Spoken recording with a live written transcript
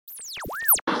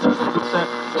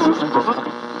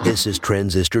This is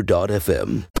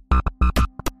Transistor.fm.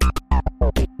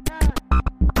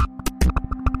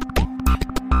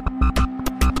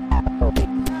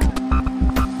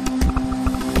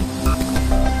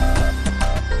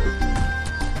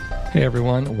 Hey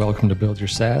everyone, welcome to Build Your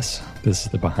SaaS. This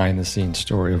is the behind-the-scenes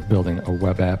story of building a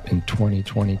web app in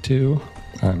 2022.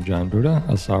 I'm John Buda,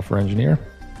 a software engineer.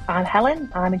 I'm Helen.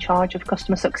 I'm in charge of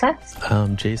customer success.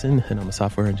 I'm Jason, and I'm a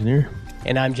software engineer.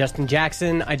 And I'm Justin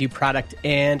Jackson. I do product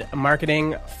and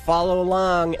marketing. Follow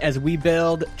along as we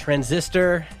build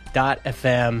Transistor.fm.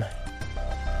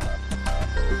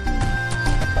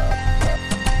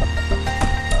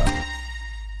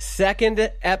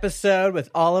 Second episode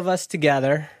with all of us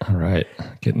together. All right,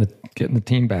 getting the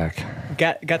team back.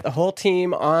 Got the whole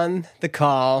team on the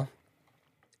call,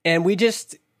 and we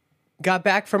just got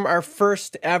back from our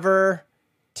first ever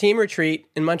team retreat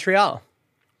in Montreal.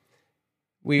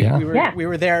 We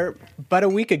were there but a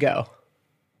week ago,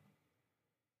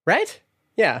 right?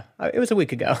 Yeah, it was a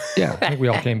week ago. Yeah, I think we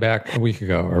all came back a week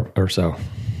ago or so.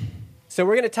 So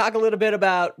we're going to talk a little bit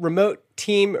about remote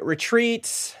team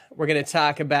retreats. We're going to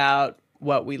talk about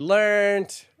what we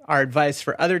learned, our advice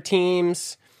for other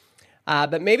teams.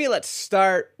 But maybe let's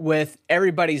start with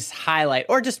everybody's highlight,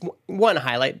 or just one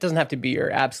highlight. It doesn't have to be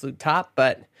your absolute top,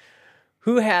 but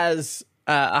who has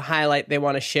a highlight they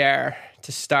want to share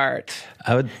to start?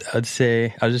 I would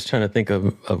say, I was just trying to think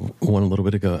of one a little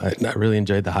bit ago. I really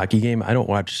enjoyed the hockey game. I don't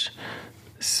watch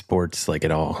sports like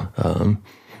at all.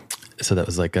 So that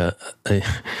was like a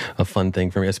fun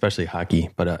thing for me, especially hockey.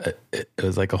 But it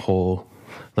was like a whole,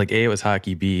 like A, it was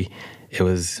hockey, B, it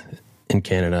was in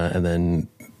Canada, and then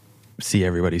C,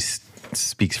 everybody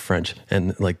speaks French.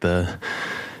 And like the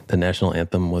national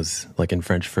anthem was like in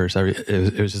French first.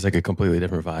 It was just like a completely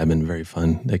different vibe and very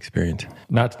fun experience.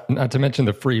 Not to mention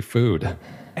the free food.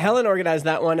 Helen organized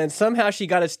that one, and somehow she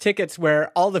got us tickets where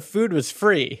all the food was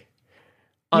free.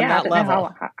 On that level. I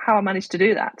don't know how I managed to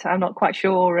do that. I'm not quite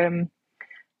sure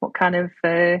what kind of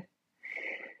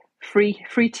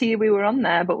free tier we were on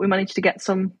there, but we managed to get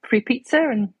some free pizza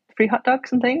and free hot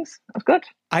dogs and things. That was good.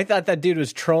 I thought that dude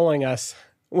was trolling us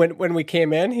when we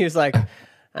came in. He was like,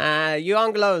 you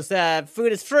Anglos,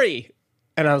 food is free.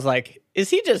 And I was like, is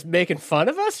he just making fun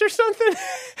of us or something?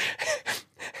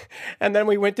 And then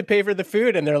we went to pay for the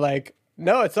food, and they're like,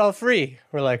 no, it's all free.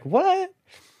 We're like, what?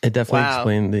 It definitely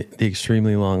explained the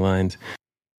extremely long lines.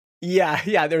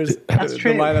 Yeah, there was That's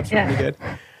true. The lineups were pretty good.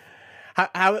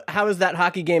 How is that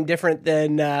hockey game different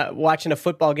than watching a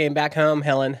football game back home,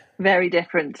 Helen? Very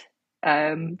different.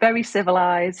 Very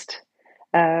civilized.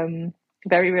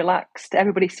 Very relaxed.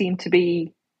 Everybody seemed to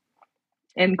be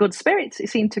in good spirits. It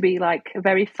seemed to be like a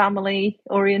very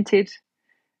family-oriented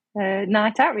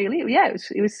night out, really. Yeah,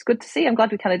 it was good to see. I'm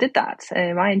glad we kind of did that.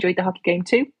 I enjoyed the hockey game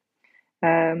too.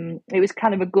 It was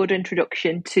kind of a good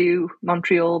introduction to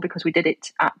Montreal because we did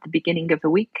it at the beginning of the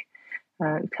week.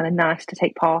 It was kind of nice to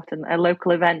take part in a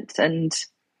local event and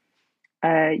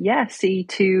see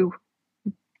two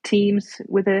teams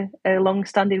with a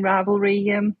long-standing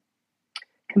rivalry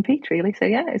compete, really. So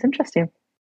yeah, it's interesting.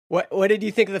 What did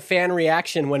you think of the fan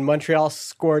reaction when Montreal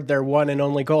scored their one and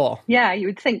only goal? Yeah, you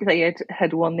would think they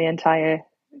had won the entire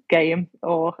game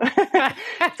or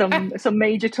some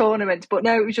major tournament, but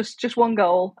no, it was just one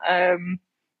goal, and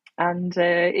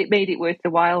it made it worth the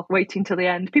while waiting till the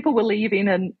end. People were leaving,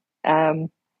 and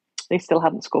they still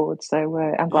hadn't scored, so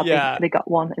I'm glad they got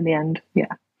one in the end.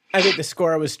 Yeah, I think the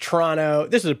score was Toronto.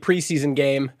 This was a preseason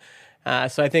game,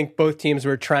 so I think both teams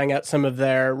were trying out some of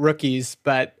their rookies,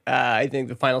 but I think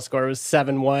the final score was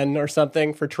 7-1 or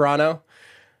something for Toronto.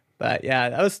 But yeah,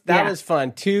 that was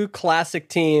fun. Two classic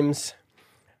teams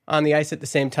on the ice at the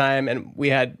same time, and we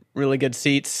had really good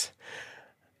seats.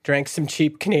 Drank some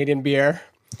cheap Canadian beer.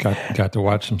 Got to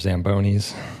watch some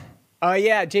Zambonis. Oh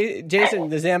yeah, Jason,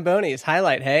 the Zambonis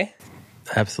highlight. Hey,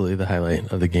 absolutely the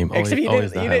highlight of the game. Always the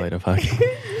highlight of hockey.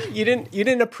 You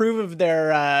didn't approve of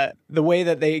their the way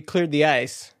that they cleared the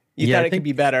ice. You thought it could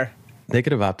be better. They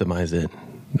could have optimized it.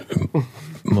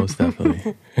 Most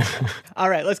definitely. All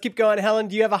right, let's keep going. Helen,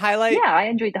 do you have a highlight? Yeah, I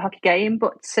enjoyed the hockey game,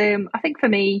 but I think for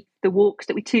me, the walks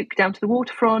that we took down to the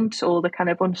waterfront, or the kind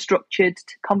of unstructured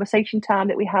conversation time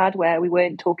that we had where we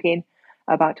weren't talking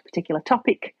about a particular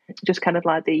topic, just kind of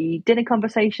like the dinner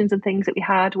conversations and things that we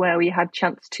had where we had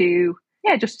chance to,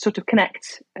 just sort of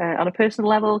connect on a personal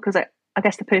level, because I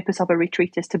guess the purpose of a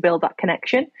retreat is to build that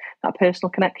connection, that personal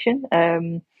connection.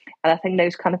 And I think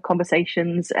those kind of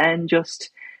conversations and just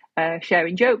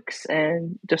sharing jokes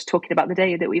and just talking about the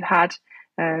day that we've had,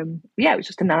 it was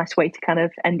just a nice way to kind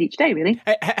of end each day, really.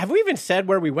 Have we even said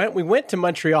where we went? We went to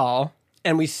Montreal,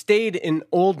 and we stayed in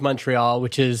Old Montreal,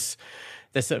 which is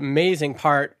this amazing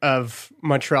part of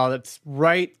Montreal that's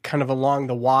right kind of along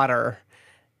the water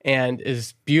and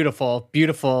is beautiful,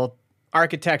 beautiful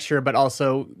architecture, but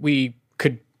also we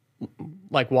could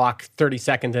like walk 30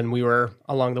 seconds and we were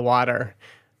along the water.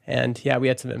 And yeah, we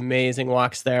had some amazing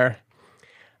walks there.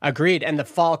 Agreed. And the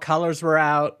fall colors were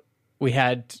out. We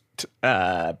had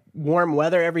warm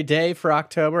weather every day for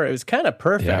October. It was kind of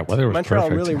perfect. Yeah, weather was Montreal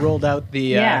perfect. really rolled out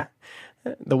the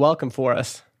welcome for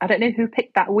us. I don't know who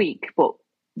picked that week, but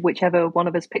whichever one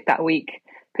of us picked that week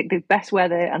picked the best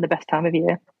weather and the best time of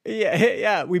year.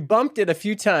 Yeah. We bumped it a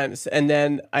few times, and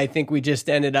then I think we just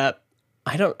ended up.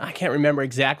 I can't remember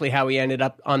exactly how we ended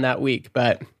up on that week,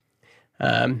 but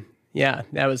yeah,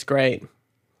 that was great.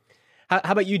 How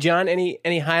about you, John?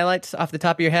 Any highlights off the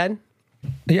top of your head?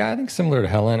 Yeah, I think similar to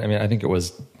Helen. I mean, I think it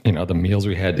was, the meals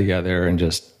we had together and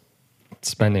just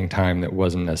spending time that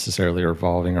wasn't necessarily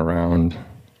revolving around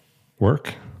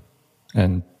work.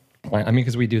 And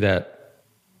because we do that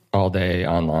all day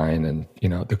online, and,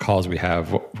 the calls we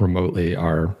have remotely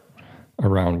are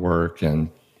around work and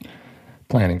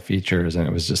planning features. And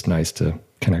it was just nice to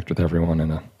connect with everyone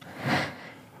in a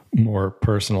more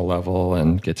personal level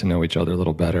and get to know each other a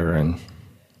little better. And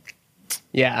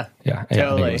yeah, totally. I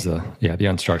think it was the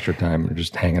unstructured time. We're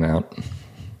just hanging out.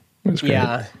 It was great.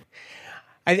 Yeah,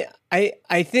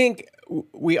 I think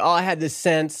we all had this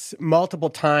sense multiple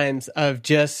times of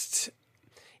just,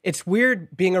 it's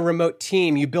weird being a remote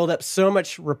team. You build up so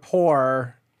much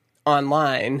rapport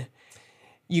online.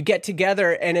 You get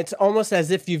together and it's almost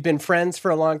as if you've been friends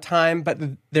for a long time, but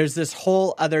there's this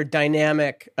whole other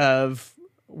dynamic of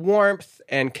warmth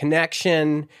and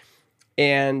connection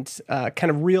and kind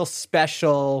of real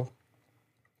special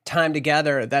time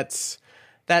together. That's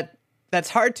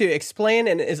hard to explain,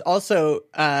 and is also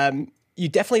you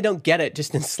definitely don't get it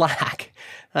just in Slack.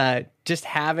 Just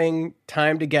having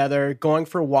time together, going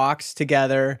for walks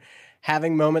together,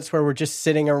 having moments where we're just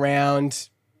sitting around,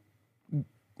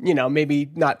 maybe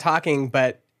not talking,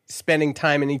 but spending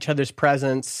time in each other's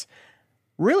presence.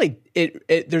 Really,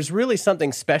 there's really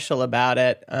something special about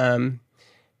it.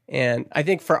 And I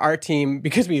think for our team,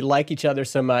 because we like each other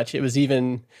so much, it was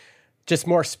even just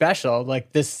more special.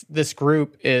 Like this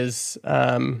group is,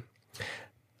 I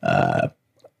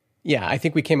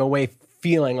think we came away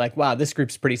feeling like, wow, this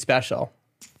group's pretty special.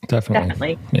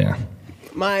 Definitely. Yeah.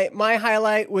 My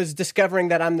highlight was discovering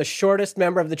that I'm the shortest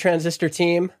member of the Transistor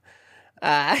team.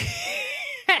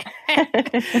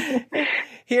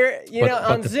 Here, but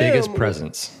on the Zoom, biggest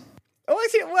presence. Oh, I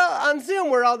see. Well, on Zoom,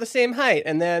 we're all the same height,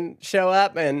 and then show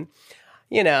up, and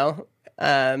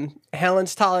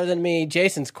Helen's taller than me.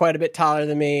 Jason's quite a bit taller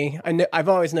than me. I've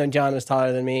always known John was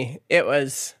taller than me. It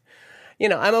was,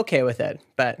 I'm okay with it.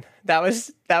 But that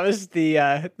was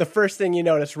the first thing you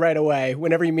notice right away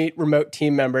whenever you meet remote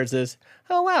team members is,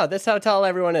 oh wow, that's how tall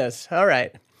everyone is. All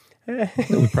right.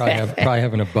 We probably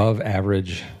have an above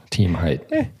average team height.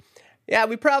 Yeah,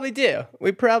 we probably do.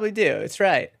 It's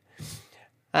right.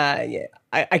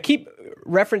 I keep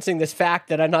referencing this fact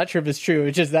that I'm not sure if it's true,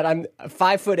 which is that I'm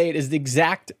 5'8" is the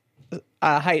exact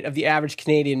height of the average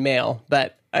Canadian male.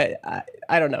 But I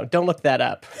don't know. Don't look that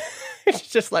up.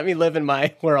 Just let me live in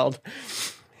my world.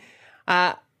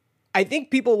 I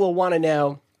think people will want to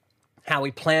know how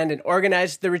we planned and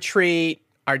organized the retreat,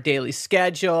 our daily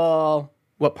schedule,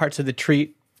 what parts of the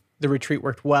retreat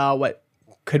worked well, what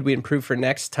could we improve for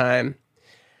next time.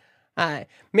 Maybe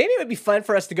it would be fun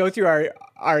for us to go through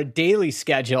our daily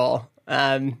schedule.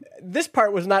 This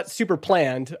part was not super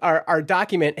planned. Our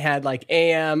document had like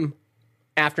AM,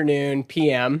 afternoon,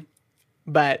 PM,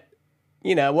 but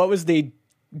what was the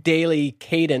daily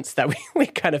cadence that we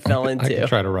kind of fell into? I can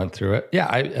try to run through it. Yeah,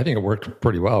 I think it worked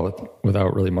pretty well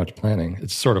without really much planning.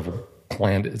 It's sort of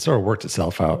planned. It sort of worked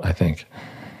itself out, I think.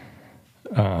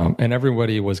 And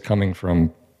everybody was coming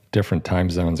from different time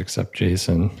zones except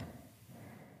Jason.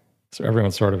 So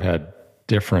everyone sort of had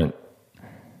different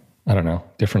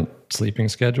sleeping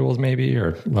schedules maybe,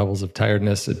 or levels of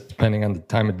tiredness depending on the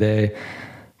time of day.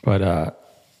 But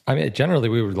generally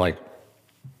we would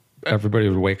everybody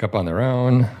would wake up on their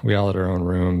own. We all had our own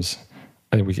rooms.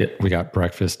 I think we got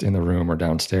breakfast in the room or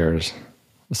downstairs,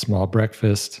 a small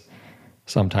breakfast,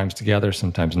 sometimes together,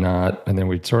 sometimes not. And then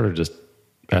we'd sort of just,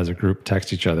 as a group,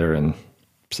 text each other and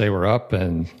say we're up,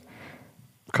 and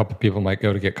a couple people might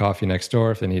go to get coffee next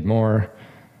door if they need more.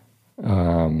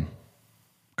 A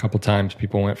couple times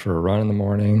people went for a run in the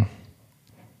morning.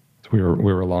 So we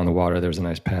were along the water. There was a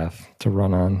nice path to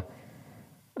run on.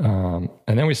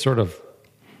 And then we sort of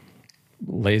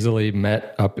lazily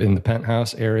met up in the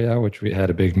penthouse area, which we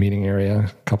had a big meeting area,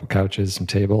 a couple couches, some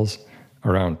tables,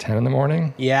 around 10 in the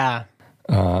morning. Yeah.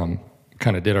 Kind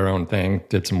of did our own thing,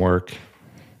 did some work.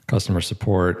 customer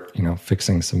support,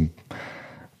 fixing some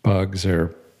bugs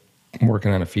or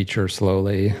working on a feature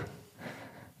slowly.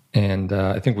 And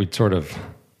I think we'd sort of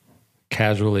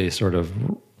casually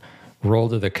roll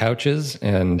to the couches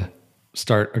and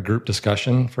start a group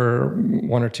discussion for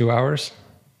 1 or 2 hours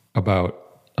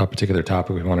about a particular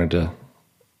topic we wanted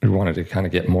to kind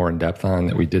of get more in depth on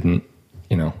that we didn't,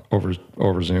 over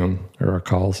Zoom or our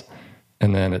calls.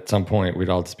 And then at some point we'd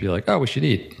all just be like, oh, we should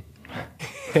eat.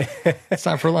 It's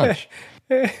time for lunch.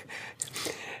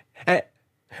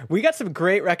 We got some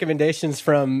great recommendations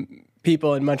from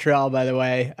people in Montreal, by the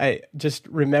way. I just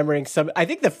remembering I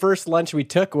think the first lunch we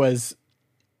took was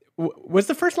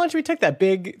the first lunch we took that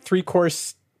big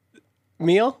 3-course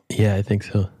meal? Yeah, I think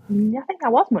so. Yeah, I think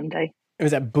that was Monday. It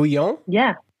was at Bouillon?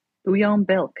 Yeah. Bouillon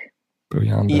Bilk.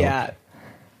 Yeah.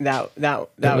 That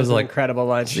was an incredible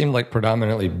lunch. It seemed like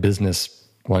predominantly business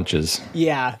lunches.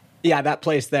 Yeah, that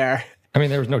place there. I mean,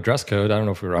 there was no dress code. I don't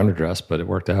know if we were underdressed, but it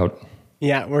worked out.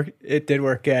 Yeah, it did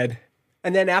work good.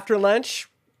 And then after lunch,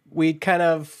 we'd kind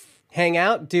of hang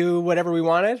out, do whatever we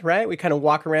wanted, right? We kind of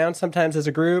walk around sometimes as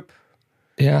a group.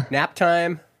 Yeah. Nap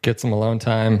time. Get some alone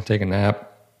time, take a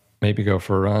nap, maybe go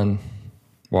for a run,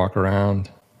 walk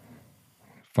around,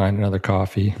 find another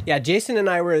coffee. Yeah, Jason and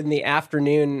I were in the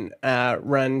afternoon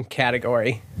run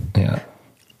category. Yeah.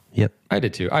 Yep. I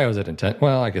did too. I always had intent.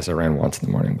 Well, I guess I ran once in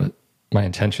the morning, but my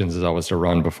intentions is always to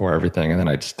run before everything, and then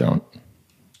I just don't.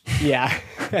 Yeah.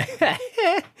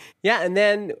 Yeah, and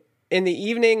then in the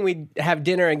evening, we'd have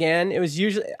dinner again. It was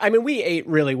usually, we ate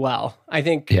really well. I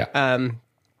think I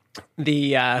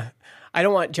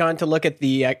don't want John to look at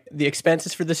the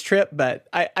expenses for this trip, but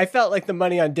I felt like the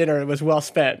money on dinner was well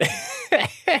spent.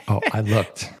 Oh, I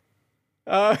looked.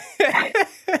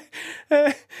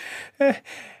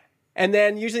 And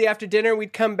then usually after dinner,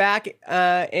 we'd come back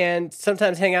and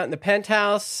sometimes hang out in the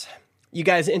penthouse. You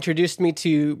guys introduced me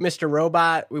to Mr.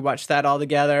 Robot. We watched that all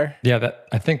together. Yeah,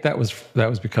 I think that was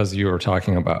because you were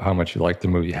talking about how much you liked the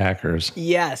movie Hackers.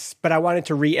 Yes, but I wanted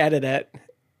to re-edit it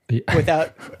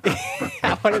without.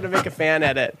 I wanted to make a fan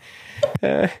edit.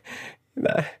 Yeah,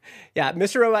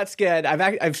 Mr. Robot's good.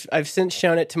 I've since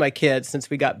shown it to my kids since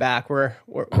we got back. We're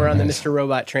on the Mr.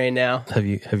 Robot train now. Have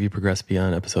you progressed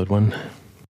beyond episode 1?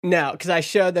 No, because I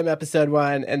showed them episode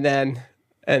 1, and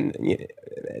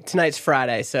tonight's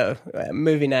Friday, so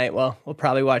movie night. Well, we'll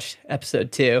probably watch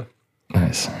episode 2.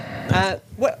 Nice.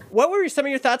 What were some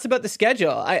of your thoughts about the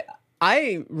schedule?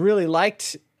 I really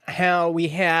liked how we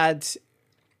had,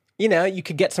 you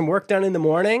could get some work done in the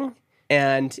morning,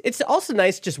 and it's also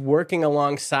nice just working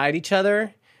alongside each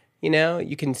other.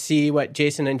 You can see what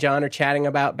Jason and John are chatting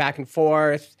about back and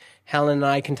forth. Helen and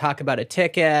I can talk about a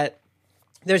ticket.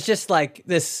 There's just like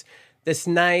this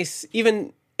nice,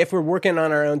 even if we're working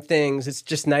on our own things, it's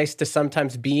just nice to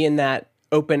sometimes be in that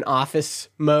open office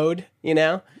mode,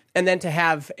 and then to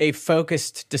have a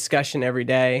focused discussion every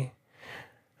day.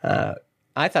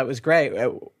 I thought was great.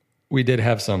 We did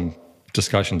have some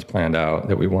discussions planned out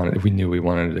that we knew we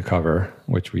wanted to cover,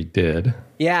 which we did.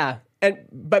 Yeah.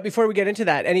 But before we get into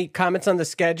that, any comments on the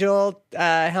schedule,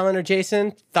 Helen or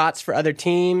Jason? Thoughts for other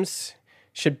teams?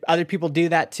 Should other people do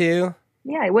that too?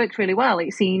 Yeah, it worked really well.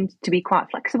 It seemed to be quite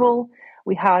flexible.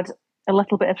 We had a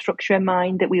little bit of structure in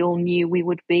mind that we all knew we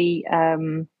would be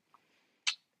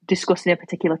discussing a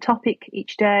particular topic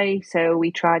each day. So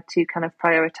we tried to kind of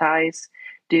prioritize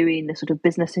doing the sort of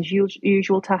business as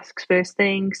usual tasks first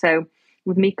thing. So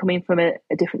with me coming from a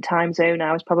different time zone,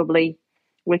 I was probably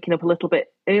waking up a little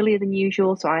bit earlier than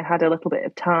usual. So I had a little bit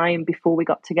of time before we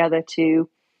got together to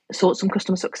sort some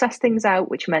customer success things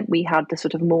out, which meant we had the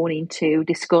sort of morning to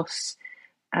discuss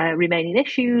remaining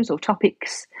issues or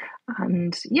topics,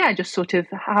 and just sort of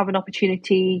have an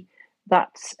opportunity that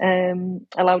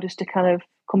allowed us to kind of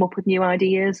come up with new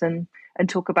ideas and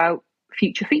talk about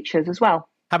future features as well.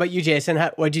 How about you, Jason?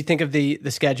 What did you think of the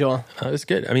schedule? It was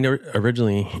good.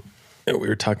 Originally we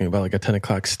were talking about like a 10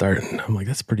 o'clock start, and I'm like,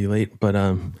 that's pretty late. But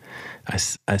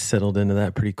I settled into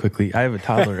that pretty quickly. I have a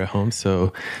toddler at home,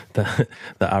 so the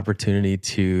opportunity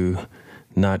to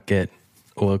not get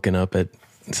woken up at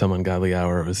some ungodly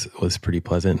hour was pretty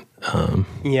pleasant.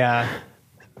 Yeah.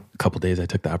 A couple days I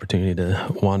took the opportunity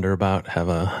to wander about, have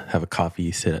a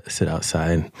coffee, sit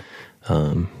outside.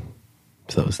 So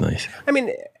that was nice.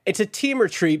 It's a team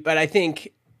retreat, but I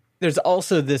think there's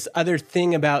also this other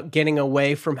thing about getting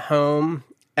away from home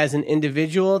as an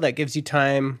individual that gives you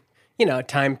time,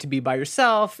 time to be by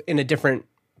yourself in a different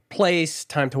place,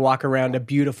 time to walk around a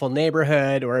beautiful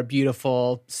neighborhood or a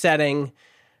beautiful setting,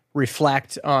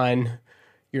 reflect on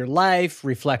your life,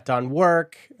 reflect on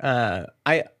work.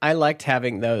 I liked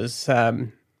having those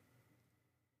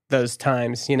those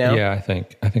times, you know? Yeah, I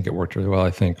think it worked really well.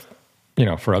 I think,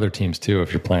 for other teams too,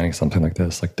 if you're planning something like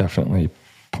this, like definitely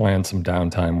plan some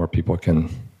downtime where people can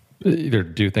either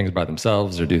do things by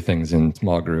themselves or do things in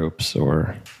small groups,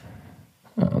 or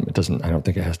I don't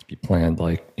think it has to be planned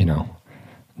like,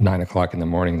 9:00 in the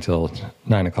morning till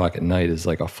 9:00 at night is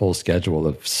like a full schedule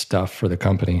of stuff for the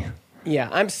company. Yeah,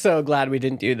 I'm so glad we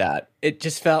didn't do that. It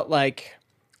just felt like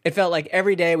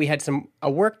every day we had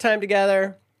a work time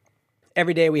together.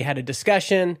 Every day we had a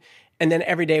discussion, and then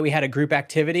every day we had a group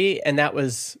activity, and that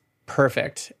was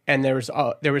perfect. And there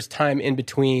was time in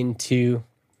between to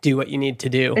do what you need to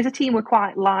do. As a team, we're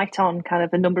quite light on kind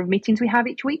of the number of meetings we have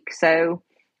each week. So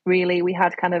really, we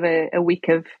had kind of a week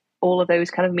of all of those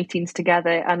kind of meetings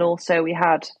together, and also we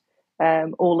had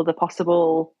all of the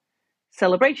possible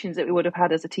celebrations that we would have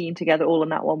had as a team together all in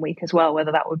that one week as well,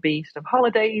 whether that would be sort of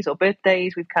holidays or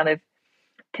birthdays. We've kind of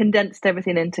condensed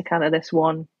everything into kind of this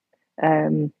one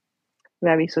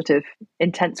very sort of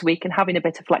intense week, and having a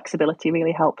bit of flexibility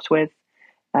really helps with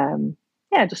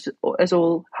just us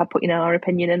all have put in our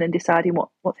opinion in and deciding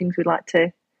what things we'd like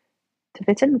to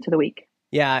fit into the week.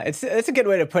 Yeah, it's a good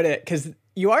way to put it, because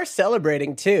you are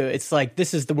celebrating too. It's like,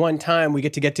 this is the one time we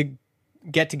get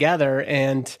together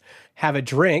and have a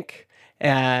drink,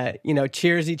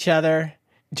 cheers each other,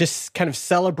 just kind of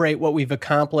celebrate what we've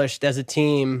accomplished as a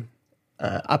team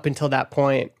up until that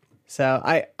point. So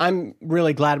I'm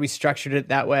really glad we structured it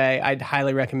that way. I'd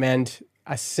highly recommend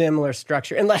a similar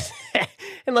structure, unless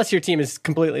your team is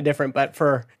completely different. But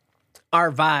for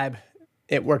our vibe,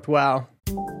 it worked well.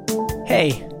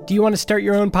 Hey, do you want to start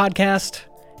your own podcast?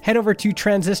 Head over to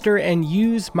Transistor and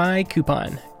use my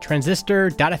coupon,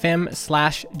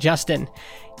 transistor.fm/Justin.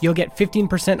 You'll get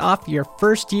 15% off your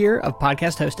first year of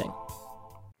podcast hosting.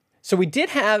 So we did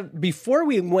have, before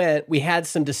we went, we had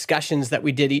some discussions that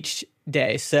we did each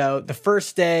day. So the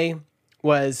first day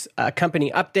was a company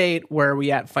update, where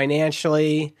we at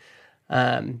financially,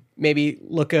 maybe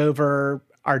look over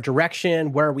our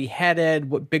direction, where are we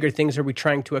headed, what bigger things are we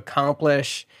trying to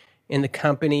accomplish in the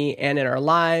company and in our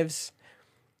lives.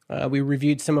 We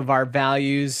reviewed some of our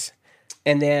values.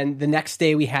 And then the next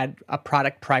day we had a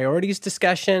product priorities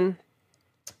discussion.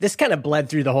 This kind of bled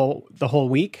through the whole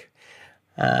week.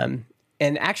 And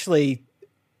actually,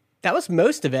 that was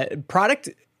most of it. Product,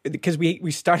 because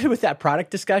we started with that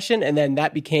product discussion, and then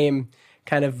that became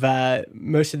kind of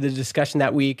most of the discussion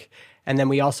that week. And then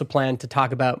we also planned to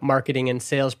talk about marketing and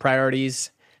sales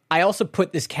priorities. I also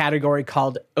put this category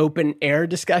called open air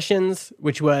discussions,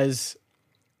 which was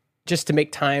just to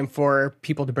make time for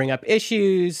people to bring up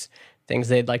issues, things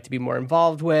they'd like to be more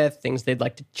involved with, things they'd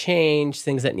like to change,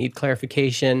 things that need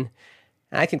clarification.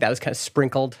 And I think that was kind of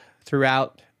sprinkled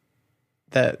throughout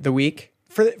the week.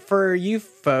 For you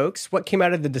folks, what came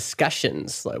out of the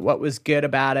discussions? Like, what was good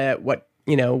about it? What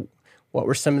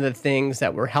were some of the things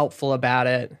that were helpful about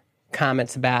it?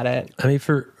 Comments about it? I mean,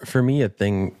 for me, a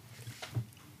thing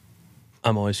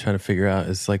I'm always trying to figure out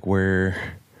is like where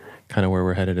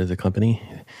we're headed as a company.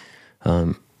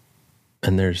 And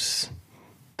there's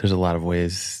a lot of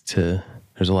ways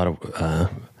there's a lot of,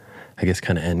 I guess,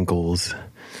 kind of end goals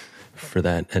for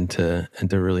that, and to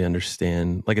really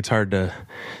understand, like, it's hard to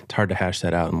hash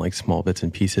that out in like small bits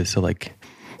and pieces. So like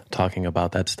talking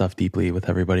about that stuff deeply with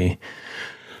everybody,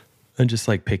 and just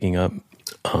like picking up,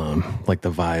 like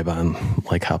the vibe on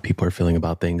like how people are feeling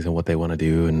about things and what they want to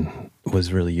do, and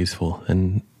was really useful,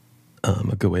 and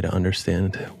a good way to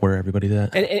understand where everybody's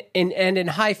at. And in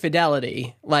high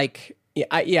fidelity, like,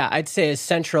 I'd say a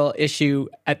central issue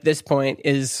at this point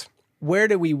is, where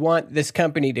do we want this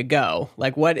company to go?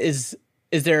 Like, what is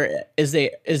there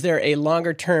a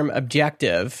longer term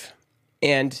objective?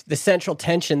 And the central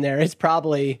tension there is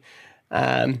probably,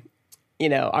 are we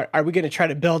going to try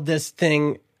to build this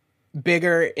thing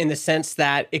bigger in the sense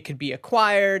that it could be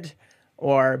acquired,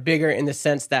 or bigger in the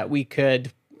sense that we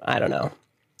could, I don't know.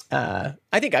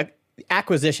 I think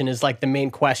acquisition is like the main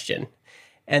question.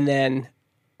 And then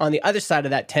on the other side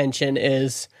of that tension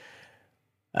is,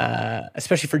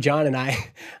 especially for John and I,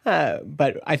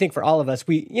 but I think for all of us,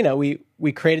 we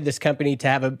created this company to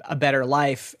have a better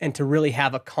life, and to really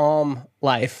have a calm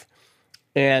life.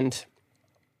 And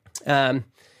I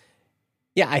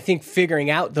think figuring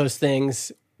out those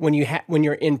things when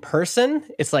you're in person,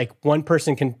 it's like one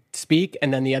person can speak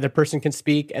and then the other person can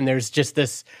speak, and there's just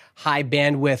this high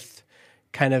bandwidth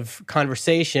kind of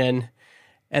conversation.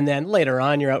 And then later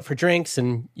on, you're out for drinks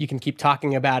and you can keep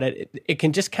talking about it. It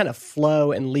can just kind of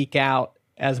flow and leak out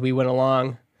as we went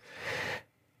along.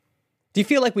 Do you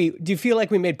feel like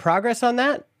we made progress on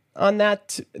that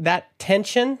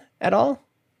tension at all?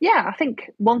 Yeah, I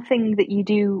think one thing that you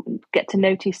do get to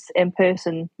notice in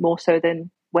person more so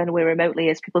than when we're remotely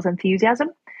is people's enthusiasm.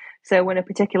 So when a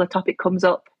particular topic comes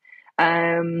up,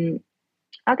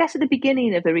 I guess at the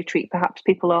beginning of the retreat, perhaps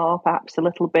people are perhaps a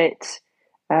little bit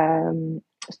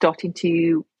starting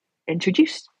to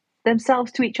introduce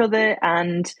themselves to each other,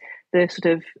 and the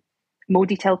sort of more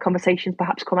detailed conversations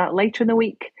perhaps come out later in the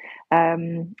week.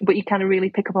 But you kind of really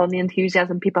pick up on the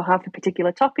enthusiasm people have for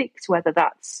particular topics, whether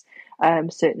that's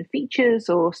certain features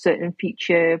or certain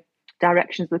future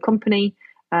directions of the company.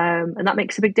 And that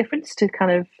makes a big difference to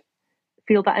kind of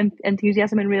feel that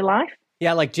enthusiasm in real life.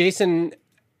 Yeah, like Jason,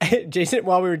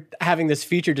 while we were having this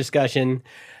feature discussion,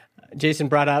 Jason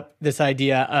brought up this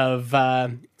idea of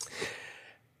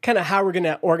kind of how we're going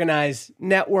to organize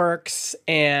networks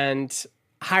and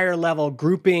higher level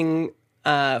grouping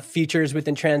features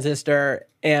within Transistor.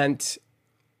 And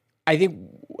I think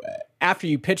after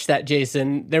you pitched that,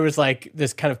 Jason, there was like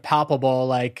this kind of palpable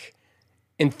like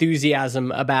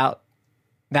enthusiasm about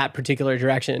that particular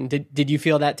direction. Did you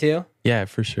feel that too? Yeah,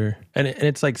 for sure. And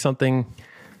it's like something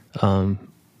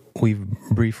we've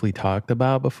briefly talked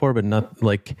about before, but not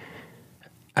like,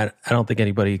 I don't think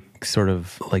anybody sort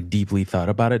of like deeply thought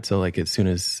about it. So like as soon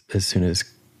as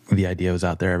the idea was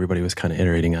out there, everybody was kind of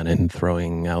iterating on it and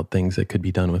throwing out things that could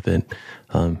be done with it.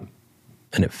 And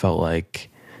it felt like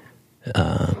it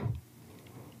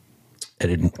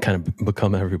had kind of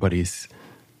become everybody's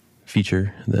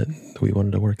feature that we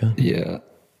wanted to work on.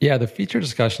 Yeah, the feature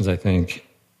discussions, I think,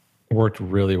 worked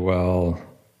really well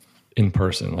in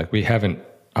person. Like we've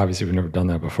never done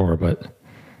that before, but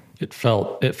it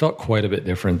felt quite a bit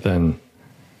different than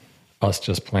us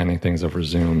just planning things over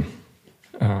Zoom.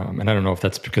 And I don't know if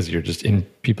that's because you're just in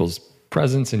people's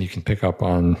presence and you can pick up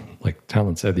on, like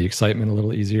Helen said, the excitement a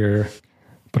little easier.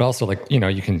 But also, like,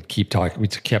 you can keep talking. We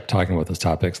kept talking about those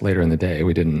topics later in the day.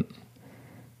 We didn't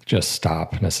just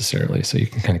stop necessarily. So you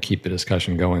can kind of keep the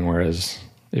discussion going. Whereas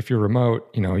if you're remote,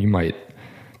 you might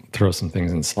throw some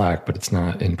things in Slack, but it's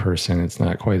not in person. It's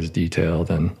not quite as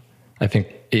detailed. And I think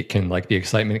it can, like, the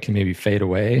excitement can maybe fade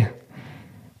away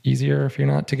easier if you're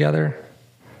not together.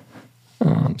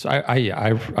 So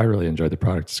I really enjoyed the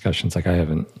product discussions. Like I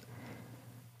haven't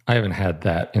had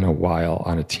that in a while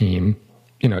on a team.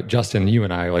 Justin, you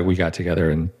and I, like, we got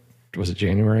together in, was it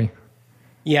January?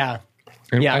 Yeah.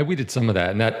 And we did some of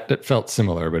that, and that felt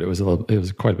similar, but it was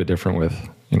quite a bit different with,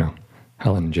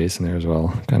 Helen and Jason there as well.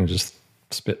 Kind of just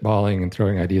spitballing and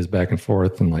throwing ideas back and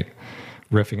forth and like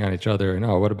riffing on each other and,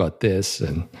 oh, what about this?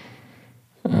 And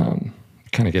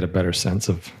kind of get a better sense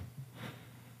of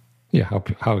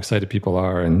how excited people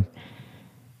are and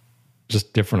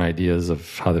just different ideas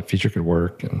of how the feature could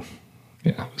work. And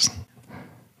that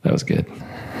was good.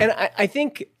 And I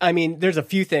think, there's a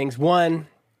few things. One,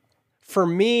 for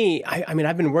me,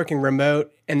 I've been working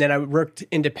remote and then I worked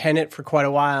independent for quite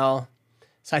a while.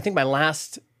 So I think my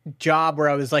last job where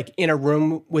I was like in a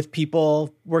room with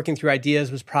people working through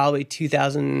ideas was probably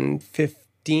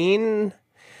 2015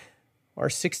 or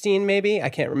 16 maybe. I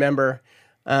can't remember.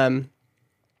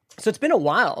 So it's been a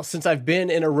while since I've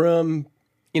been in a room,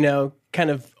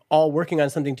 kind of all working on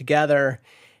something together.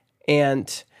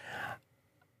 And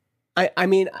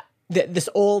this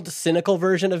old cynical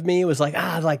version of me was like,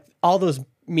 like all those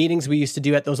meetings we used to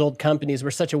do at those old companies were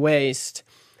such a waste.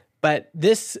 But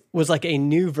this was like a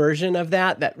new version of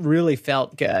that really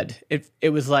felt good. It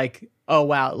was like, oh,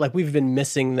 wow, like we've been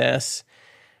missing this.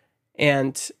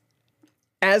 And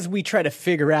as we try to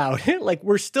figure out, like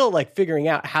we're still like figuring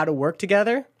out how to work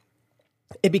together,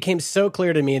 it became so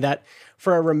clear to me that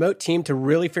for a remote team to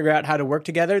really figure out how to work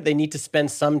together, they need to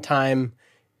spend some time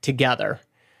together.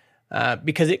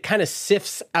 Because it kind of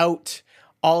sifts out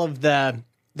all of the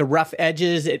rough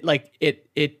edges.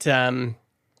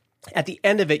 At the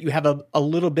end of it, you have a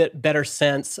little bit better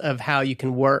sense of how you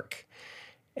can work.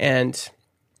 And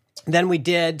then we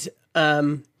did,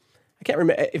 I can't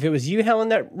remember if it was you, Helen,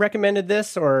 that recommended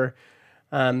this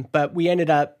but we ended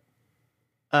up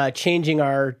changing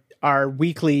our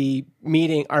weekly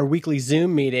meeting, our weekly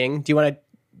Zoom meeting. Do you want to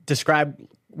describe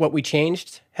what we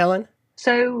changed, Helen?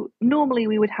 So normally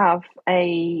we would have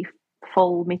a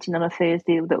full meeting on a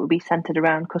Thursday that would be centered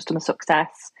around customer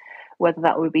success, whether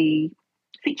that would be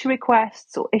feature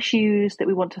requests or issues that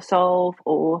we want to solve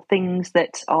or things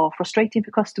that are frustrating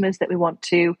for customers that we want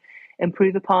to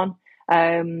improve upon.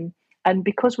 And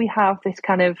because we have this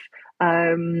kind of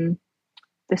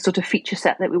this sort of feature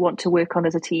set that we want to work on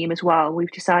as a team as well,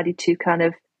 we've decided to kind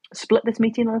of split this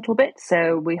meeting a little bit.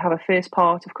 So we have a first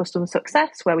part of customer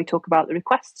success where we talk about the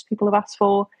requests people have asked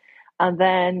for. And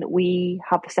then we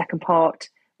have the second part,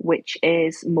 which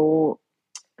is more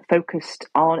focused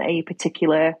on a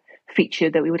particular feature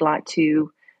that we would like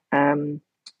to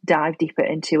dive deeper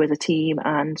into as a team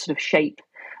and sort of shape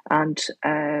and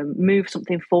move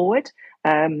something forward.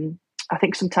 I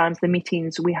think sometimes the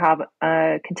meetings we have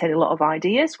contain a lot of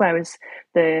ideas, whereas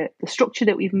the structure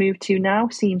that we've moved to now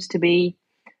seems to be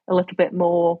a little bit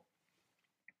more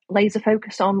laser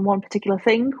focused on one particular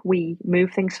thing. We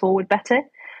move things forward better.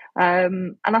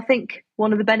 And I think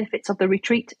one of the benefits of the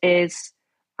retreat is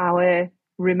our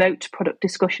remote product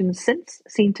discussions since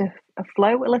seem to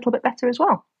flow a little bit better as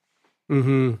well.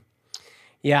 Mm-hmm.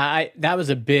 Yeah, that was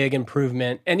a big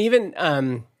improvement. And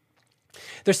even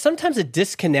there's sometimes a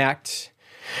disconnect.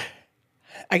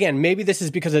 Again, maybe this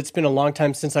is because it's been a long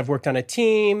time since I've worked on a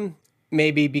team,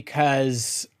 maybe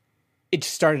because it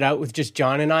started out with just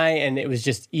John and I, and it was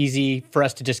just easy for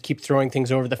us to just keep throwing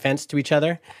things over the fence to each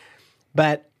other.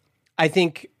 But I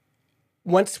think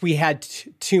once we had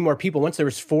two more people, once there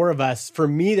was four of us, for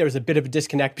me, there was a bit of a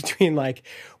disconnect between like,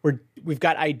 we've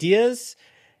got ideas,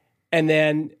 and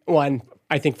then one,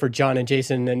 I think for John and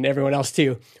Jason and everyone else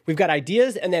too, we've got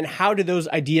ideas, and then how do those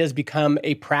ideas become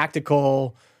a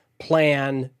practical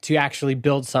plan to actually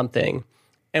build something?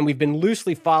 And we've been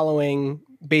loosely following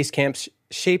Basecamp's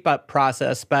shape up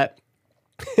process, but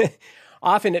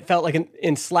often it felt like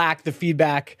in Slack, the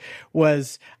feedback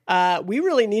was, we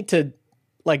really need to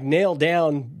like nail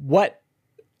down what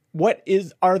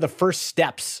are the first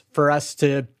steps for us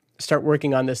to start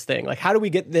working on this thing? Like, how do we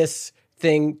get this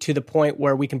thing to the point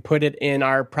where we can put it in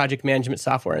our project management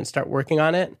software and start working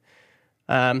on it?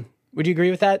 Would you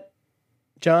agree with that,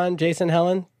 John, Jason,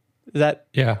 Helen? Is that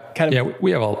kind of... Yeah,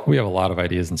 we have a lot of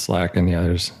ideas in Slack, and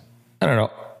there's, I don't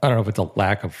know if it's a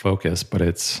lack of focus,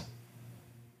 but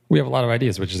we have a lot of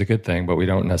ideas, which is a good thing, but we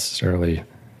don't necessarily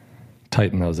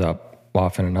tighten those up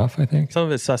often enough, I think. Some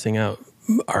of it's sussing out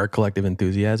our collective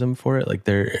enthusiasm for it. Like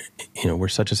we're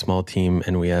such a small team,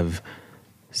 and we have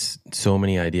so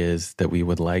many ideas that we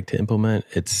would like to implement.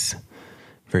 It's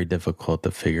very difficult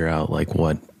to figure out like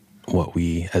what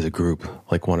we as a group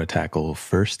like want to tackle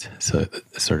first. So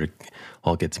it sort of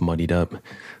all gets muddied up.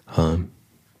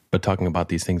 But talking about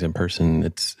these things in person,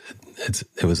 it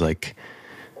was like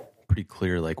pretty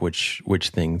clear like which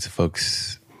things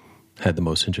folks had the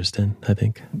most interest in, I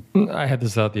think. I had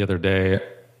this out the other day,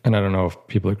 and I don't know if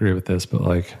people agree with this, but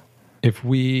like if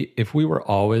we were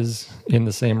always in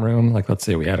the same room, like let's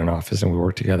say we had an office and we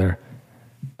worked together,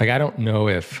 like I don't know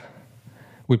if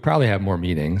we'd probably have more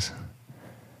meetings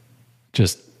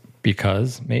just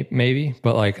because maybe,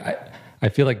 but like I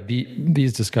feel like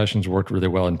these discussions worked really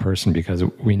well in person because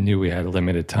we knew we had a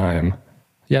limited time.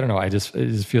 Yeah, I don't know. It just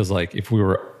feels like if we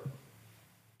were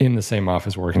in the same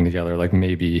office working together, like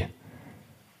maybe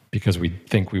because we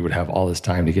think we would have all this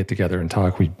time to get together and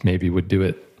talk, we maybe would do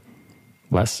it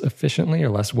less efficiently or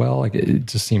less well. Like it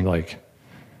just seemed like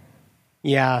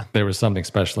there was something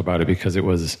special about it because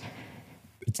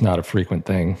it's not a frequent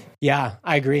thing. Yeah,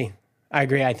 I agree.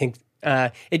 I think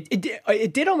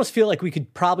it did almost feel like we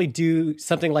could probably do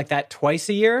something like that twice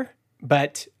a year,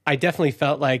 but I definitely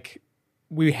felt like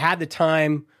we had the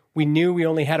time. We knew we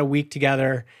only had a week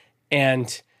together,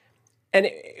 and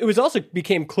it was also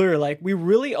became clear, like we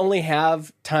really only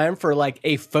have time for like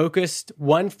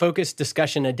one focused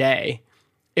discussion a day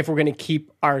if we're going to keep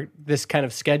this kind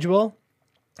of schedule.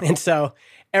 And so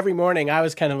every morning I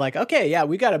was kind of like, okay, yeah,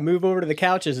 we got to move over to the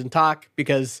couches and talk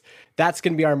because that's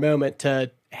going to be our moment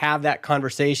to have that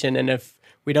conversation. And if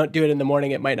we don't do it in the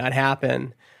morning, it might not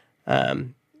happen.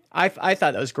 I thought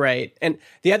that was great. And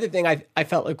the other thing I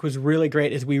felt like was really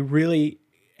great is we really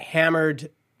hammered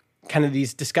kind of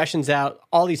these discussions out,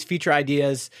 all these feature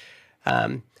ideas.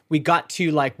 We got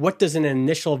to like, what does an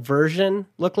initial version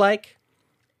look like?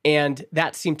 And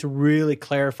that seemed to really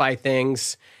clarify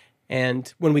things.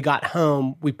 And when we got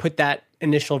home, we put that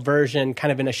initial version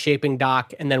kind of in a shaping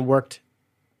doc and then worked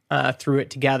through it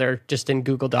together just in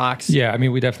Google Docs. Yeah, I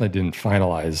mean, we definitely didn't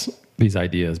finalize these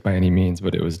ideas by any means,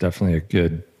 but it was definitely a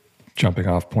good jumping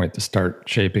off point to start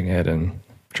shaping it and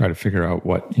try to figure out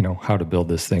how to build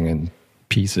this thing in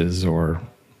pieces or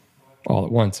all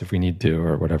at once if we need to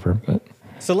or whatever. But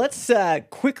so let's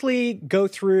quickly go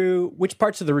through which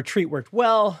parts of the retreat worked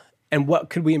well and what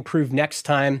could we improve next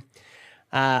time.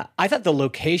 I thought the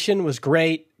location was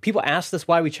great. People asked us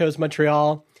why we chose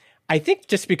Montreal. I think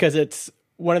just because it's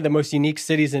one of the most unique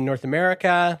cities in North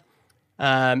America.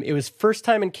 It was first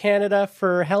time in Canada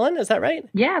for Helen. Is that right?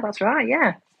 Yeah, that's right.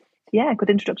 Yeah, good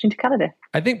introduction to Canada.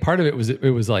 I think part of it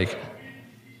was like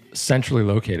centrally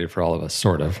located for all of us,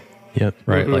 sort of. Yep.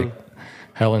 Right. Mm-hmm. Like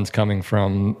Helen's coming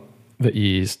from the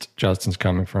East, Justin's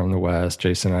coming from the West,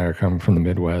 Jason and I are coming from the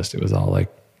Midwest. It was all like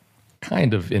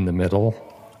kind of in the middle.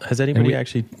 Has anybody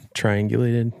actually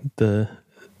triangulated the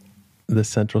the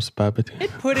central spot between.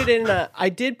 I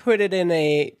did put it in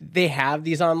a. They have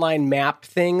these online map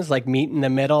things like meet in the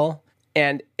middle,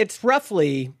 and it's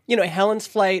roughly, Helen's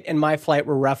flight and my flight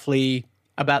were roughly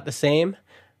about the same.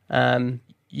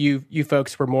 You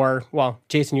folks were more, well,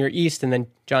 Jason, you're east, and then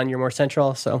John, you're more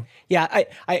central. So yeah,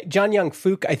 John Young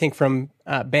Fook, I think from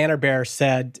Banner Bear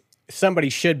said somebody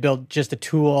should build just a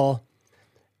tool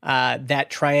that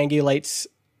triangulates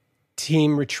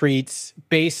team retreats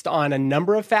based on a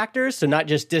number of factors. So not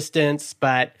just distance,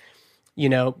 but,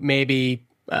 maybe,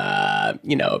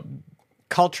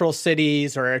 cultural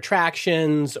cities or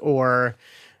attractions or,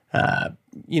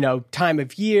 time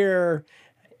of year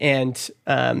and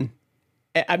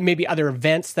maybe other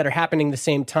events that are happening the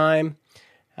same time.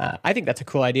 I think that's a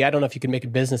cool idea. I don't know if you could make a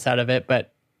business out of it,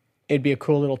 but it'd be a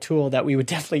cool little tool that we would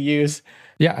definitely use.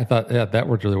 Yeah, I thought that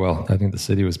worked really well. I think the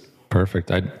city was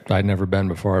perfect. I'd never been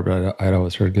before, but I'd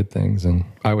always heard good things, and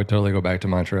I would totally go back to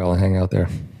Montreal and hang out there.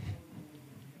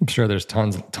 I'm sure there's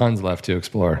tons left to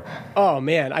explore. Oh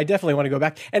man, I definitely want to go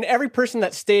back. And every person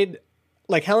that stayed,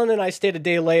 like Helen and I stayed a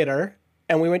day later,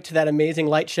 and we went to that amazing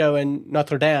light show in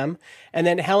Notre Dame, and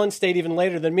then Helen stayed even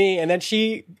later than me, and then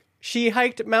she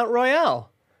hiked Mount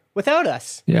Royal without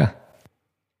us. Yeah.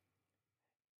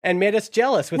 And made us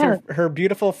jealous with her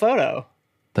beautiful photo.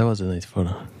 That was a nice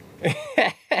photo.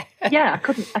 Yeah,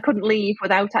 I couldn't leave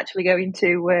without actually going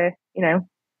to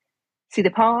see the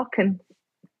park and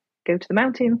go to the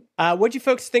mountain. What'd you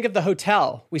folks think of the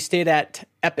hotel? We stayed at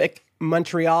Epic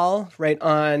Montreal, right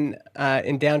on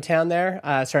in downtown there.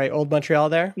 Old Montreal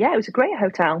there. Yeah, it was a great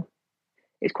hotel.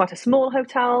 It was quite a small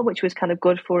hotel, which was kind of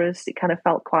good for us. It kind of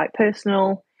felt quite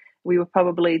personal. We were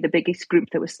probably the biggest group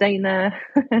that was staying there.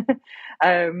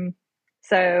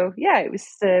 So yeah, it was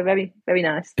very, very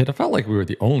nice. It felt like we were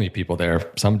the only people there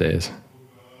some days.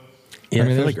 Yeah, I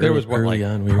mean, there was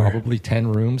probably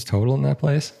 10 rooms total in that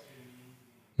place,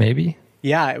 maybe.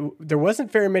 Yeah, there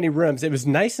wasn't very many rooms. It was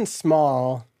nice and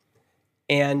small,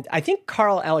 and I think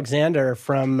Carl Alexander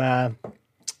from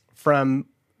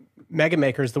Mega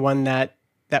Maker is the one that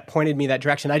pointed me that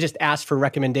direction. I just asked for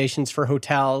recommendations for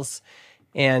hotels,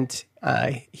 and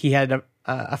he had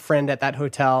a friend at that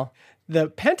hotel. The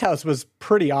penthouse was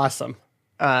pretty awesome.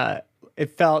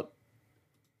 It felt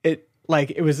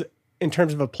like it was in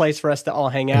terms of a place for us to all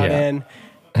hang out in.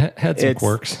 Had some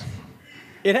quirks.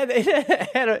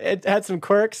 It had some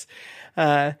quirks,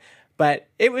 but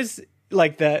it was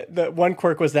like the one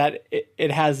quirk was that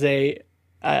it has a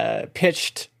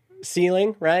pitched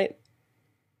ceiling, right?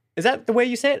 Is that the way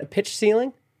you say it? A pitched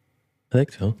ceiling? I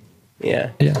think so.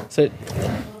 Yeah. Yeah. So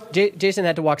Jason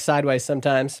had to walk sideways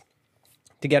sometimes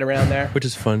to get around there, which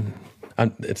is fun.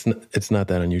 It's not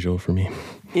that unusual for me.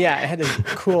 Yeah, it had this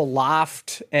cool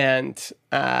loft and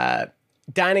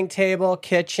dining table,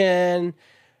 kitchen,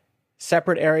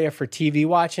 separate area for TV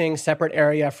watching, separate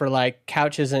area for like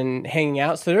couches and hanging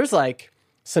out. So there's like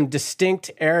some distinct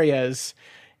areas.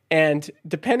 And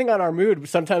depending on our mood,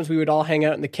 sometimes we would all hang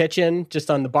out in the kitchen,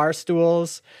 just on the bar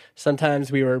stools.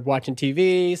 Sometimes we were watching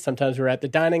TV. Sometimes we were at the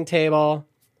dining table.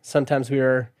 Sometimes we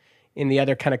were in the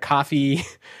other kind of coffee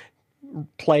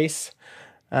place.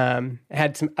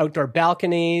 Had some outdoor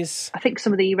balconies. I think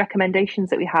some of the recommendations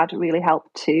that we had really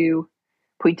helped to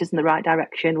point us in the right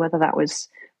direction, whether that was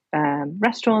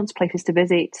restaurants, places to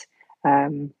visit,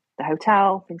 the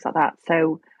hotel, things like that.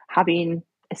 So having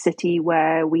a city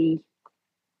where we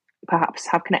perhaps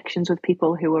have connections with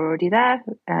people who are already there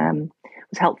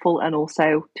was helpful, and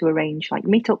also to arrange like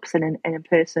meetups and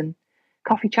in-person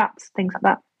coffee chats, things like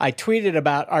that. I tweeted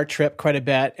about our trip quite a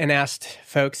bit and asked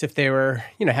folks if they were,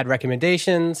 had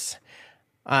recommendations.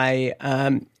 I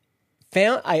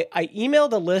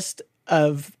emailed a list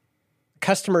of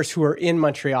customers who were in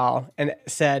Montreal and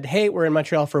said, hey, we're in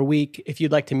Montreal for a week. If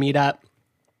you'd like to meet up,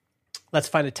 let's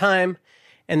find a time.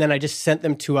 And then I just sent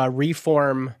them to a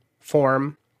reform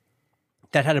form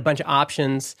that had a bunch of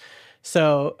options.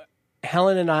 So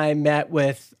Helen and I met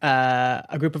with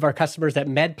a group of our customers at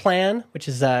MedPlan, which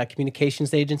is a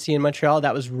communications agency in Montreal.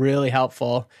 That was really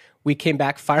helpful. We came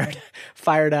back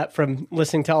fired up from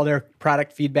listening to all their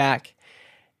product feedback.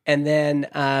 And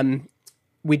then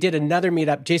we did another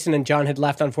meetup. Jason and John had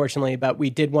left, unfortunately, but we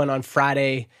did one on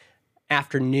Friday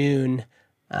afternoon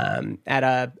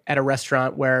at a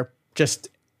restaurant where just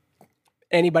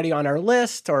anybody on our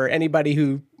list or anybody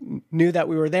who knew that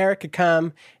we were there could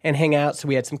come and hang out. So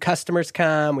we had some customers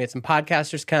come, we had some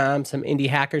podcasters come, some indie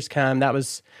hackers come. That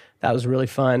was really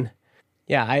fun.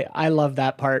 Yeah, I love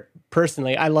that part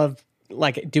personally. I love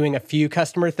like doing a few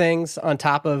customer things on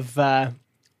top of the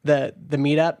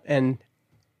meetup, and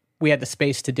we had the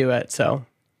space to do it. So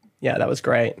yeah, that was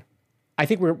great. I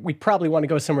think we probably want to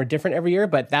go somewhere different every year,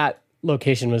 but that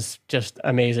location was just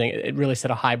amazing. It really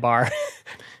set a high bar.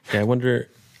 Yeah, I wonder.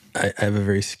 I have a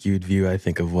very skewed view, I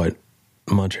think, of what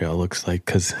Montreal looks like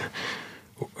because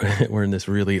we're in this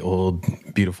really old,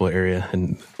 beautiful area,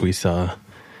 and we saw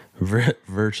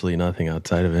virtually nothing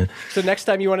outside of it. So next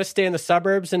time you want to stay in the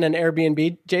suburbs in an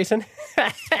Airbnb, Jason?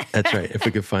 That's right. If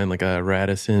we could find like a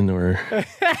Radisson or...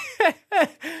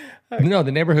 No,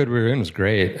 the neighborhood we were in was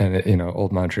great, and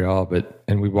old Montreal.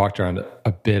 And we walked around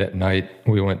a bit at night.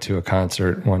 We went to a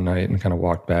concert one night and kind of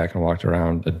walked back and walked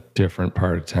around a different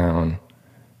part of town.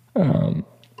 And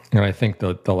I think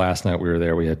the last night we were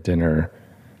there, we had dinner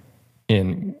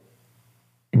in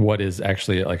what is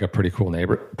actually like a pretty cool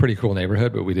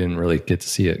neighborhood, but we didn't really get to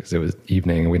see it because it was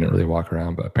evening and we didn't really walk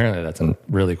around. But apparently, that's a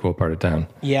really cool part of town.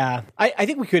 Yeah, I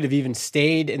think we could have even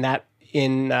stayed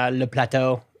in Le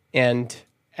Plateau and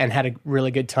had a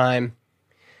really good time.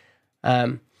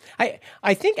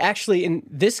 I think actually in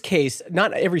this case,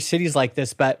 not every city's like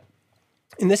this, but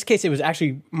in this case, it was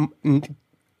actually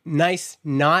nice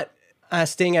not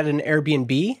staying at an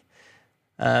Airbnb.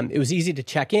 It was easy to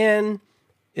check in.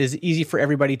 It was easy for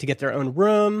everybody to get their own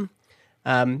room.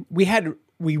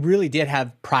 We really did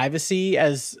have privacy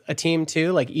as a team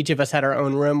too. Like each of us had our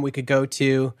own room we could go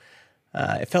to.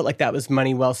 It felt like that was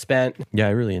money well spent. Yeah,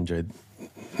 I really enjoyed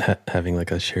having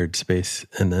like a shared space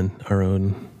and then our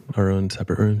own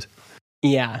separate rooms.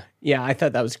 Yeah, I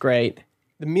thought that was great.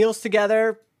 The meals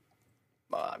together,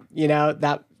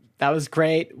 that was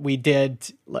great. We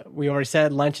already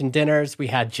said lunch and dinners. We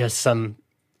had just some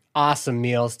awesome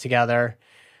meals together.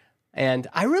 And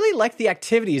I really liked the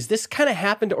activities. This kind of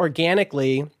happened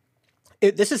organically.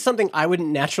 This is something I wouldn't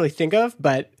naturally think of,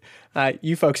 but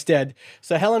you folks did.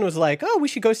 So Helen was like, oh, we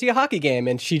should go see a hockey game.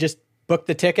 And she just booked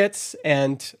the tickets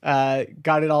and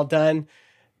got it all done.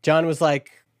 John was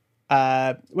like,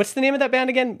 what's the name of that band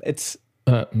again? It's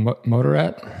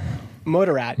Motorrat.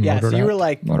 Motorrat, yeah. So you were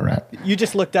like, Motorrat. You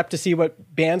just looked up to see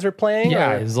what bands were playing?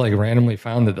 Yeah, or? it was like randomly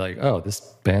found that like, oh, this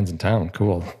band's in town.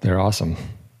 Cool. They're awesome.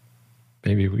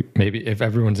 Maybe if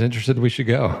everyone's interested, we should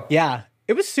go. Yeah,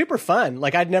 it was super fun.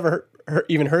 Like I'd never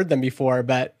even heard them before,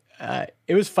 but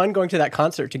it was fun going to that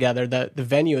concert together. The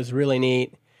venue is really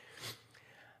neat.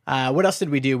 What else did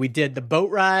we do? We did the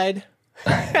boat ride.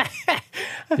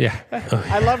 Yeah.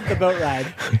 I loved the boat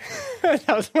ride.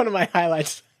 That was one of my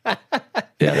highlights.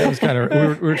 Yeah, that was kind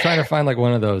of, we were trying to find like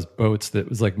one of those boats that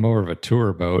was like more of a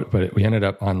tour boat, but we ended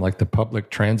up on like the public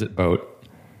transit boat.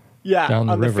 Yeah, down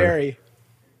the on river. The ferry.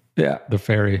 Yeah, the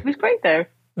ferry. It was great though.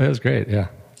 It was great, yeah.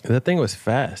 That thing was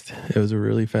fast. It was a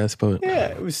really fast boat. Yeah,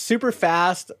 it was super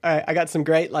fast. I got some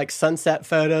great like sunset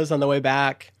photos on the way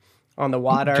back on the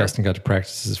water. Justin got to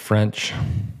practice his French.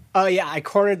 Oh yeah, I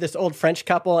cornered this old French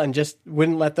couple and just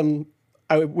wouldn't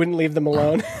leave them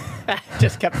alone.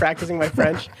 Just kept practicing my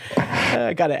French.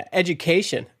 I got an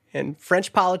education in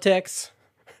French politics,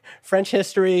 French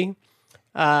history,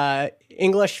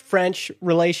 English-French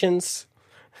relations,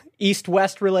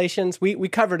 East-West relations. We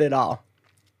covered it all.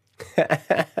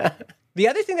 The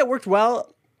other thing that worked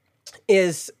well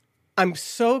is I'm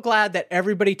so glad that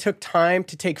everybody took time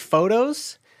to take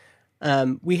photos.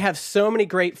 We have so many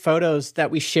great photos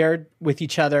that we shared with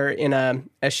each other in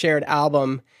a shared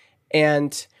album.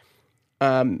 And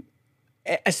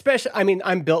especially, I mean,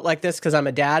 I'm built like this because I'm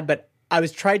a dad, but I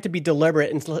was trying to be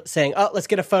deliberate in saying, oh, let's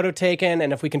get a photo taken.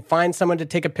 And if we can find someone to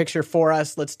take a picture for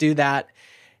us, let's do that.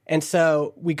 And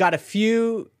so we got a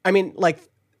few, I mean, like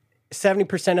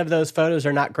 70% of those photos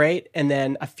are not great. And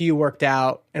then a few worked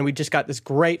out. And we just got this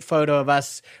great photo of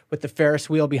us with the Ferris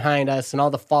wheel behind us and all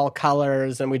the fall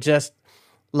colors. And we just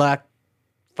look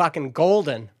fucking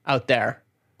golden out there.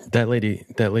 That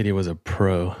lady was a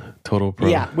pro, total pro.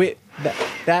 Yeah,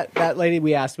 that lady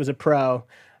we asked was a pro.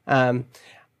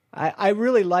 I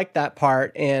really liked that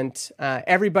part. And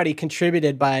everybody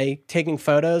contributed by taking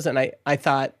photos. And I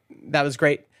thought that was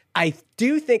great. I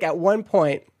do think at one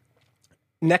point,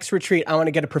 next retreat, I want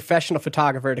to get a professional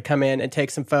photographer to come in and take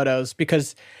some photos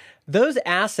because those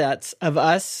assets of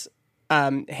us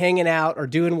hanging out or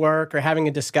doing work or having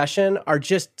a discussion are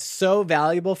just so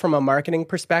valuable from a marketing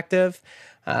perspective,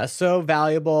 so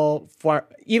valuable for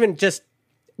even just,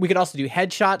 we could also do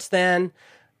headshots then.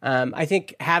 I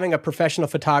think having a professional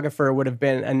photographer would have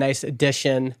been a nice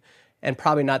addition and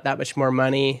probably not that much more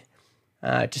money.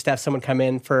 Just have someone come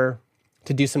in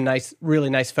to do some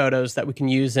really nice photos that we can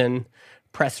use in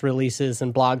press releases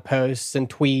and blog posts and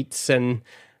tweets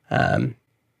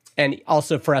and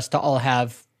also for us to all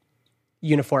have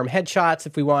uniform headshots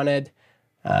if we wanted.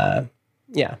 I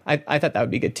thought that would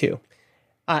be good too.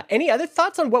 Any other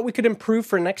thoughts on what we could improve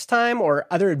for next time, or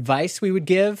other advice we would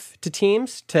give to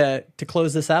teams to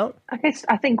close this out?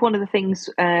 I think one of the things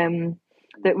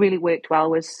that really worked well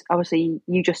was obviously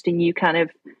you, Justin. You kind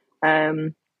of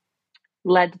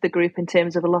led the group in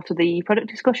terms of a lot of the product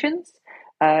discussions.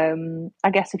 I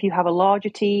guess if you have a larger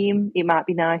team, it might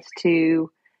be nice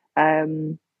to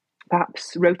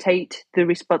perhaps rotate the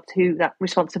who that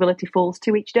responsibility falls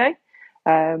to each day.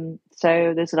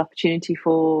 So there's an opportunity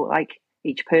for like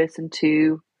each person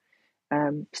to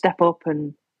step up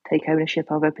and take ownership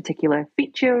of a particular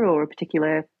feature or a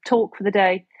particular talk for the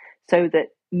day, so that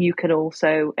you can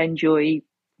also enjoy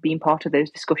being part of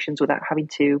those discussions without having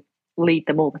to lead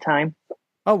them all the time.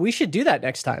 Oh, we should do that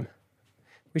next time.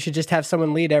 We should just have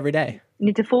someone lead every day. You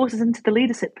need to force us into the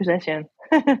leadership position.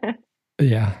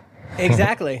 Yeah.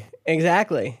 Exactly.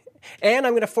 And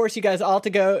I'm going to force you guys all to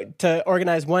go to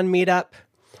organize one meetup.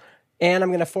 And I'm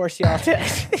going to force you all to...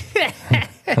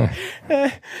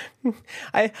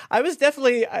 I was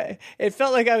definitely... it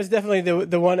felt like I was definitely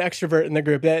the one extrovert in the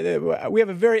group. We have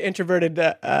a very introverted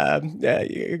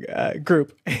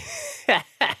group.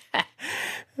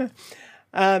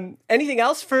 Anything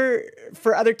else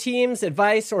for other teams,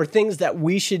 advice, or things that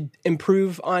we should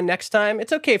improve on next time?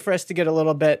 It's okay for us to get a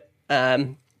little bit...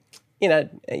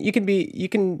 you can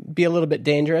be a little bit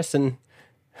dangerous and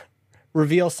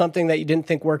reveal something that you didn't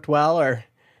think worked well or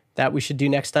that we should do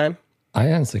next time. I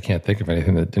honestly can't think of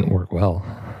anything that didn't work well.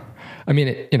 I mean,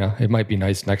 it might be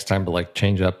nice next time to like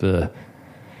change up the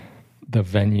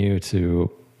venue to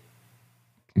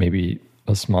maybe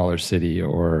a smaller city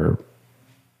or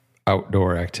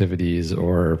outdoor activities,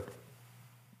 or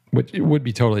which it would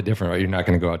be totally different. Right? You're not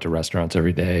going to go out to restaurants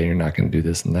every day. You're not going to do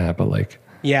this and that, but like,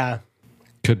 yeah.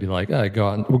 Could be like,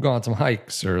 we'll go on some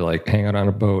hikes or like hang out on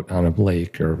a boat on a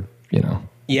lake or,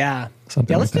 Yeah.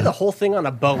 Something let's like do the whole thing on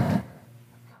a boat.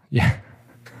 Yeah.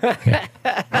 What kind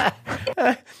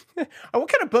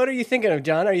of boat are you thinking of,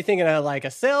 John? Are you thinking of like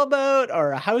a sailboat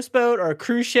or a houseboat or a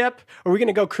cruise ship? Are we going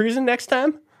to go cruising next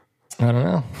time? I don't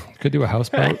know. Could do a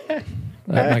houseboat. That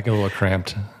might get a little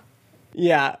cramped.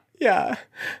 Yeah. Yeah,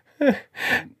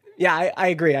 I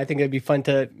agree. I think it'd be fun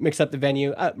to mix up the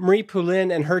venue. Marie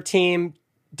Poulin and her team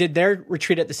did their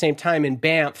retreat at the same time in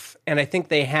Banff, and I think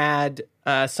they had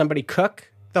somebody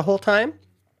cook the whole time.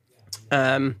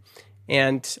 So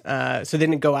they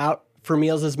didn't go out for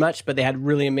meals as much, but they had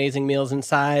really amazing meals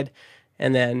inside,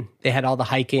 and then they had all the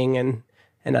hiking and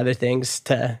other things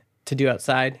to do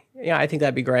outside. Yeah, I think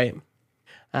that'd be great.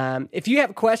 If you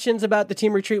have questions about the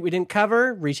team retreat we didn't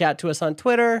cover, reach out to us on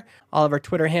Twitter. All of our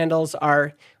Twitter handles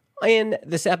are in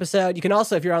this episode. You can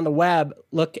also, if you're on the web,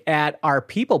 look at our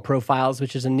people profiles,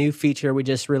 which is a new feature we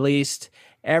just released.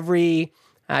 Every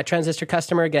Transistor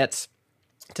customer gets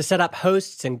to set up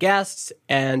hosts and guests,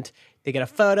 and they get a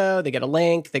photo, they get a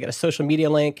link, they get a social media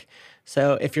link.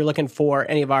 So if you're looking for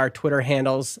any of our Twitter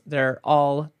handles, they're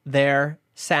all there,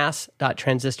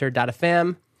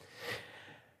 sas.transistor.fm.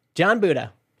 John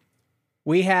Buda,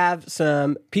 we have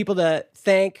some people to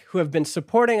thank who have been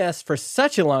supporting us for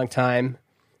such a long time,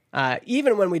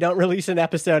 even when we don't release an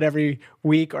episode every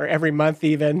week or every month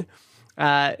even.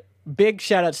 Big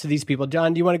shout-outs to these people.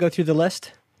 John, do you want to go through the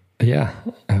list? Yeah,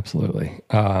 absolutely.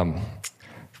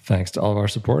 Thanks to all of our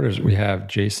supporters. We have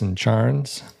Jason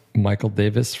Charnes, Michael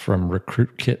Davis from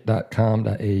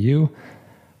recruitkit.com.au,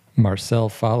 Marcel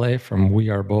Fale from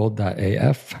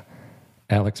wearebold.af,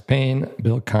 Alex Payne,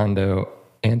 Bill Kondo,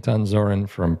 Anton Zorin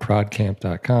from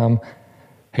prodcamp.com,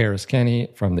 Harris Kenny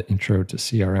from the Intro to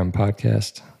CRM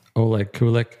podcast, Oleg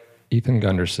Kulik, Ethan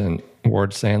Gunderson,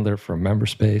 Ward Sandler from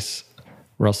Memberspace,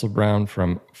 Russell Brown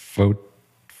from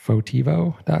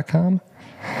Fotivo.com.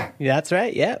 Yeah, that's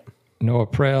right, yep. Noah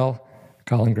Prale,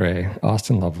 Colin Gray,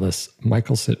 Austin Lovelace,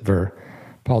 Michael Sitver,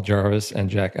 Paul Jarvis, and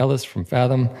Jack Ellis from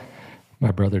Fathom,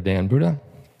 my brother Dan Buda,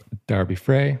 Darby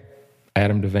Frey,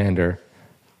 Adam Devander,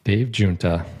 Dave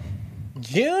Junta,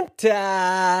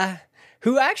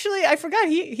 who actually, I forgot,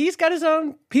 he's got his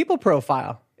own people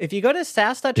profile. If you go to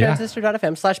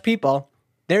sas.transistor.fm/people,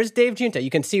 there's Dave Junta.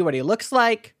 You can see what he looks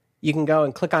like. You can go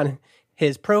and click on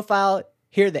his profile,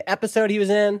 hear the episode he was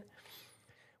in.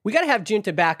 We got to have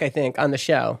Junta back, I think, on the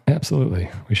show. Absolutely.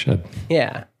 We should.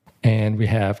 Yeah. And we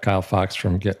have Kyle Fox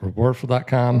from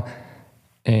GetRewardful.com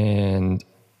and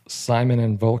Simon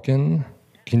and Vulcan.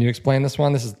 Can you explain this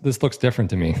one? This looks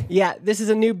different to me. Yeah, this is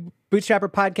a new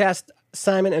Bootstrapper podcast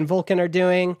Simon and Vulcan are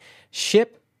doing.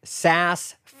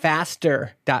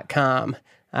 ShipSASFaster.com.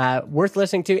 Worth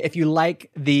listening to if you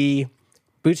like the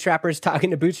Bootstrappers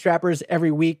talking to Bootstrappers every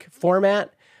week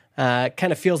format.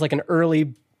 Kind of feels like an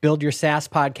early Build Your SaaS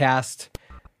podcast.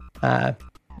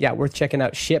 yeah, worth checking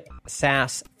out,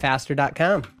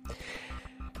 shipsaasfaster.com.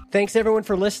 Thanks everyone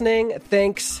for listening.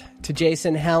 Thanks to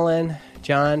Jason, Helen,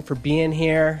 John for being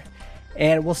here.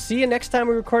 And we'll see you next time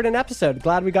we record an episode.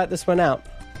 Glad we got this one out.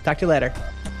 Talk to you later.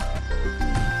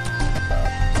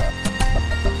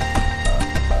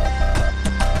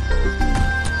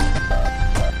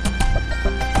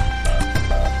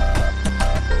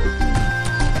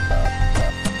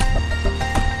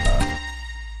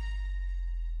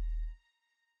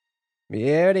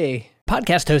 Beauty.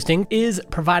 Podcast hosting is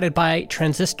provided by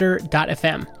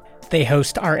Transistor.fm. They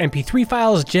host our MP3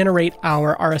 files, generate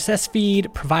our RSS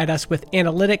feed, provide us with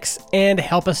analytics, and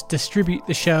help us distribute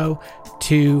the show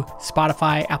to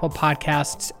Spotify, Apple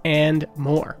Podcasts, and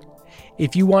more.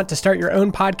 If you want to start your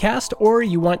own podcast or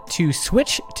you want to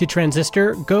switch to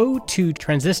Transistor, go to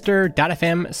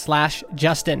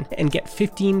transistor.fm/Justin and get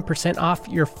 15% off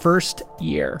your first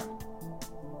year.